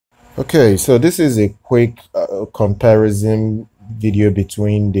Okay, so this is a quick comparison video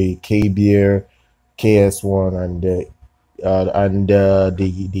between the KBEAR KS1 and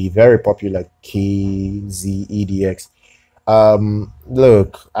the very popular KZ EDX.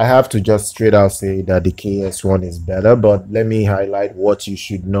 Look, I have to just straight out say that the KS1 is better, but let me highlight what you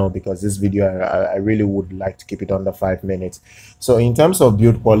should know because this video I really would like to keep it under 5 minutes. So in terms of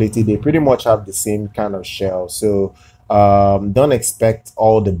build quality, they pretty much have the same kind of shell. So don't expect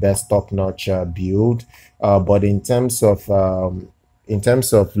all the best top-notch build, but in terms of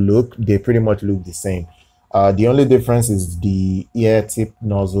look, they pretty much look the same. The only difference is the ear tip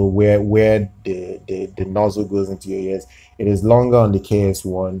nozzle where the nozzle goes into your ears. It is longer on the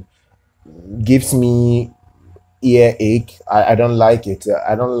KS1, gives me ear ache. I don't like it.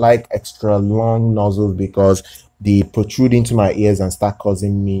 I don't like extra long nozzles because they protrude into my ears and start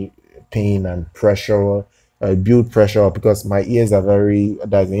causing me pain and pressure, build pressure because my ears are very,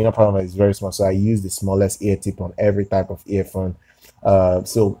 the inner part of it is very small. So I use the smallest ear tip on every type of earphone.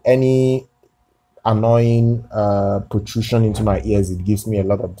 So any annoying protrusion into my ears, it gives me a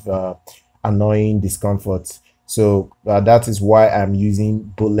lot of annoying discomfort. So that is why I'm using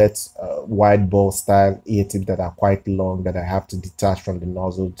bullet wide ball style ear tips that are quite long that I have to detach from the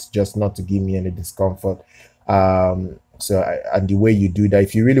nozzle just not to give me any discomfort. And the way you do that,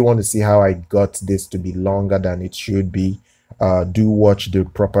 if you really want to see how I got this to be longer than it should be, do watch the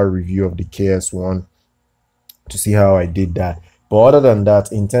proper review of the KS1 to see how I did that. But other than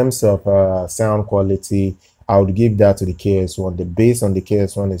that, in terms of sound quality, I would give that to the KS1. The bass on the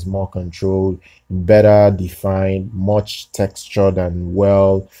KS1 is more controlled, better defined, much textured and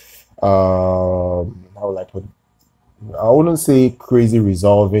well. How will I put? I wouldn't say crazy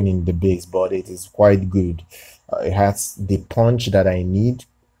resolving in the bass, but it is quite good. It has the punch that I need.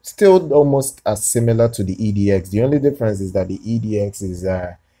 Still almost as similar to the EDX. The only difference is that the EDX is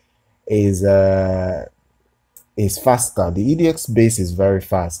uh is faster. The EDX base is very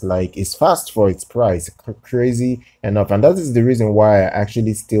fast. Like it's fast for its price, crazy enough. And that is the reason why I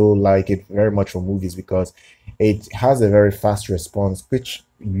actually still like it very much for movies because it has a very fast response, which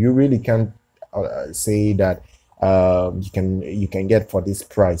you really can't say that you can get for this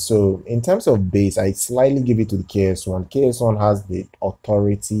price. So in terms of base, I slightly give it to the KS1. KS1 has the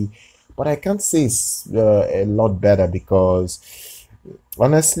authority, but I can't say it's a lot better because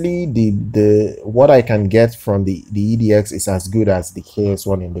honestly, the what I can get from the EDX is as good as the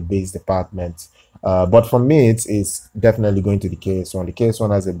KS1 in the bass department. But for me, it's definitely going to the KS1. The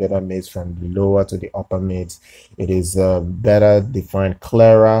KS1 has a better mix from the lower to the upper mids. It is better defined,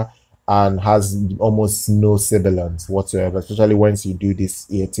 clearer, and has almost no sibilance whatsoever, especially once you do this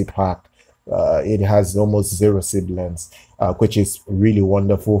ear tip hack. It has almost zero sibilance, which is really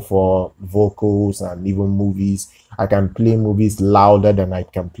wonderful for vocals and even movies. I can play movies louder than I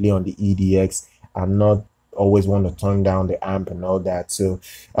can play on the EDX and not always want to turn down the amp and all that. So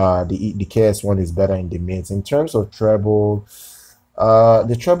the KS1 is better in the mids. In terms of treble,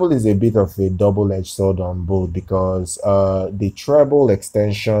 the treble is a bit of a double-edged sword on both because the treble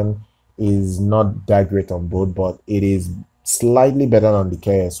extension is not that great on both, but it is slightly better on the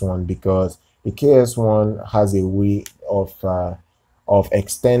KS1 because the KS1 has a way of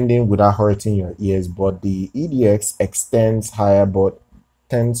extending without hurting your ears, but the EDX extends higher but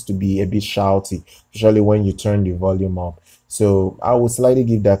tends to be a bit shouty, especially when you turn the volume up. So I would slightly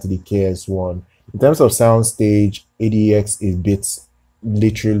give that to the KS1. In terms of soundstage, EDX is beats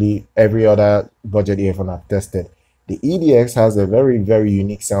literally every other budget earphone I've tested. The EDX has a very, very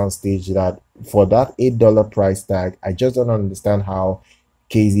unique soundstage that for that $8 price tag, I just don't understand how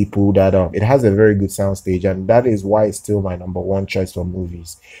KZ pulled that off. It has a very good soundstage, and that is why it's still my number one choice for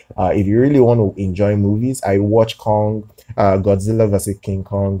movies. If you really want to enjoy movies, I watched Godzilla vs. King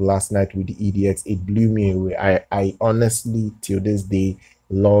Kong last night with the EDX. It blew me away. I honestly, till this day,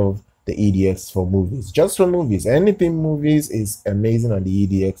 love the EDX for movies. Just for movies. Anything movies is amazing on the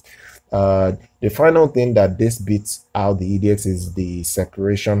EDX. The final thing that this beats out the EDX is the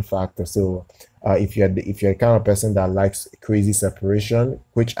separation factor. So if you're the kind of person that likes crazy separation,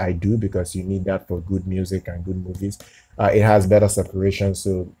 which I do because you need that for good music and good movies, it has better separation,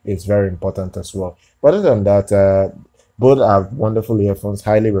 so it's very important as well. But other than that, both are wonderful earphones,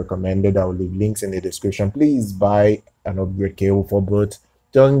 highly recommended. I will leave links in the description. Please buy an upgrade cable for both.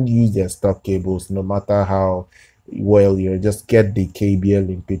 Don't use their stock cables, no matter how well you just get the KBEAR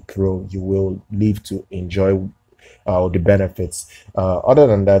Limpid Pro. You will live to enjoy the benefits. Other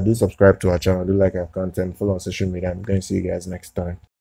than that, do subscribe to our channel, do like our content, follow on social media. I'm going to see you guys next time.